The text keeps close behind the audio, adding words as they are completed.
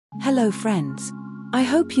Hello friends. I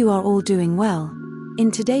hope you are all doing well.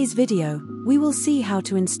 In today's video, we will see how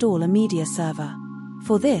to install a media server.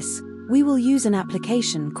 For this, we will use an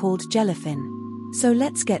application called Jellyfin. So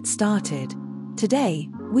let's get started. Today,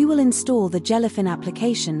 we will install the Jellyfin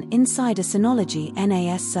application inside a Synology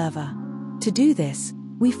NAS server. To do this,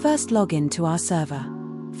 we first log in to our server.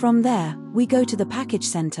 From there, we go to the package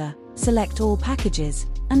center, select all packages,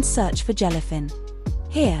 and search for Jellyfin.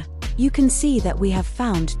 Here, you can see that we have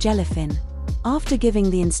found Jellyfin. After giving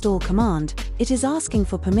the install command, it is asking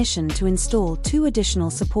for permission to install 2 additional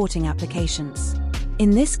supporting applications.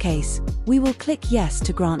 In this case, we will click yes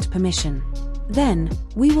to grant permission. Then,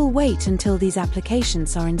 we will wait until these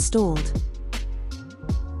applications are installed.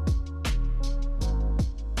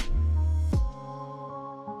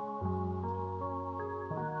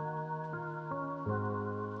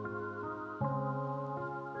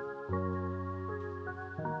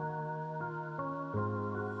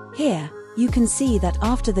 Here, you can see that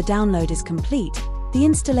after the download is complete, the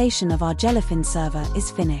installation of our Jellyfin server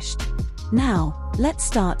is finished. Now, let's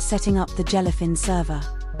start setting up the Jellyfin server.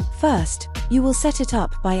 First, you will set it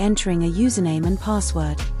up by entering a username and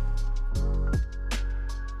password.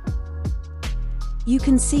 You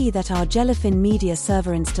can see that our Jellyfin media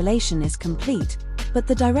server installation is complete, but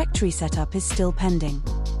the directory setup is still pending.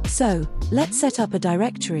 So, let's set up a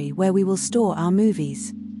directory where we will store our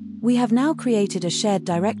movies. We have now created a shared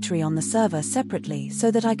directory on the server separately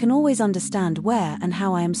so that I can always understand where and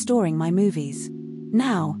how I am storing my movies.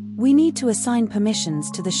 Now, we need to assign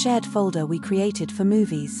permissions to the shared folder we created for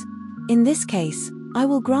movies. In this case, I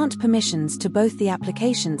will grant permissions to both the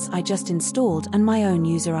applications I just installed and my own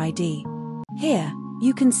user ID. Here,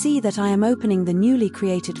 you can see that I am opening the newly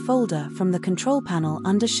created folder from the control panel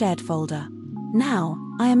under Shared Folder. Now,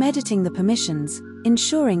 I am editing the permissions,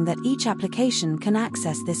 ensuring that each application can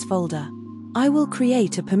access this folder. I will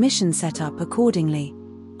create a permission setup accordingly.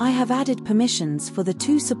 I have added permissions for the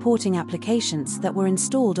 2 supporting applications that were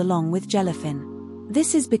installed along with Jellyfin.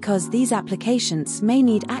 This is because these applications may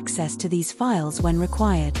need access to these files when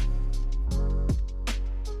required.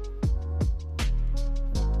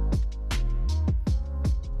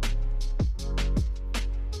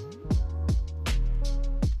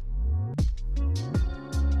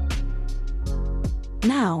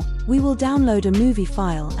 Now, we will download a movie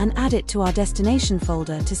file and add it to our destination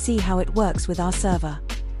folder to see how it works with our server.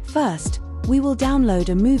 First, we will download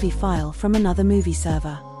a movie file from another movie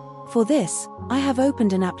server. For this, I have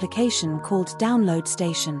opened an application called Download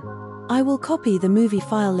Station. I will copy the movie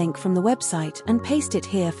file link from the website and paste it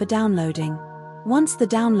here for downloading. Once the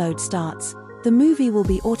download starts, the movie will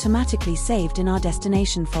be automatically saved in our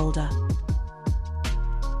destination folder.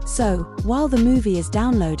 So, while the movie is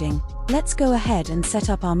downloading, let's go ahead and set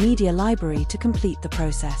up our media library to complete the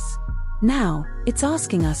process. Now, it's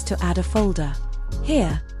asking us to add a folder.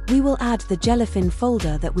 Here, we will add the Jellyfin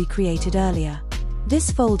folder that we created earlier.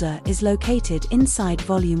 This folder is located inside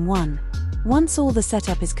Volume 1. Once all the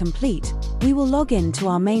setup is complete, we will log in to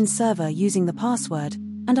our main server using the password,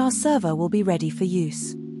 and our server will be ready for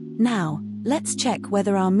use. Now, let's check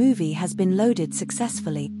whether our movie has been loaded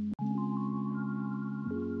successfully.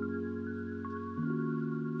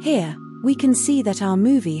 Here, we can see that our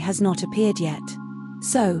movie has not appeared yet.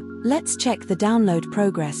 So, let's check the download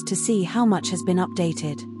progress to see how much has been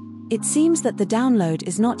updated. It seems that the download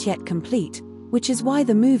is not yet complete, which is why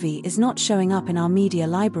the movie is not showing up in our media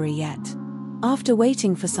library yet. After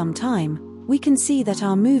waiting for some time, we can see that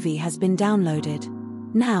our movie has been downloaded.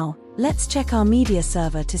 Now, let's check our media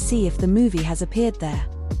server to see if the movie has appeared there.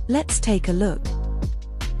 Let's take a look.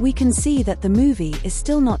 We can see that the movie is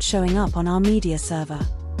still not showing up on our media server.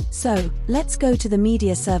 So, let's go to the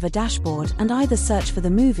media server dashboard and either search for the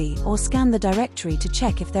movie or scan the directory to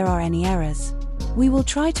check if there are any errors. We will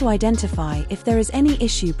try to identify if there is any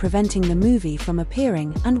issue preventing the movie from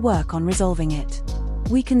appearing and work on resolving it.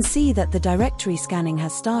 We can see that the directory scanning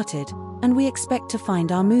has started, and we expect to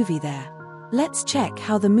find our movie there. Let's check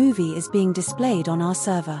how the movie is being displayed on our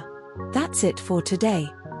server. That's it for today.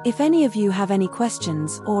 If any of you have any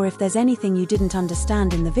questions or if there's anything you didn't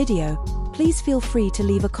understand in the video, please feel free to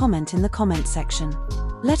leave a comment in the comment section.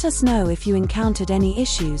 Let us know if you encountered any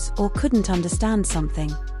issues or couldn't understand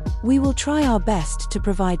something. We will try our best to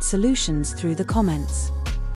provide solutions through the comments.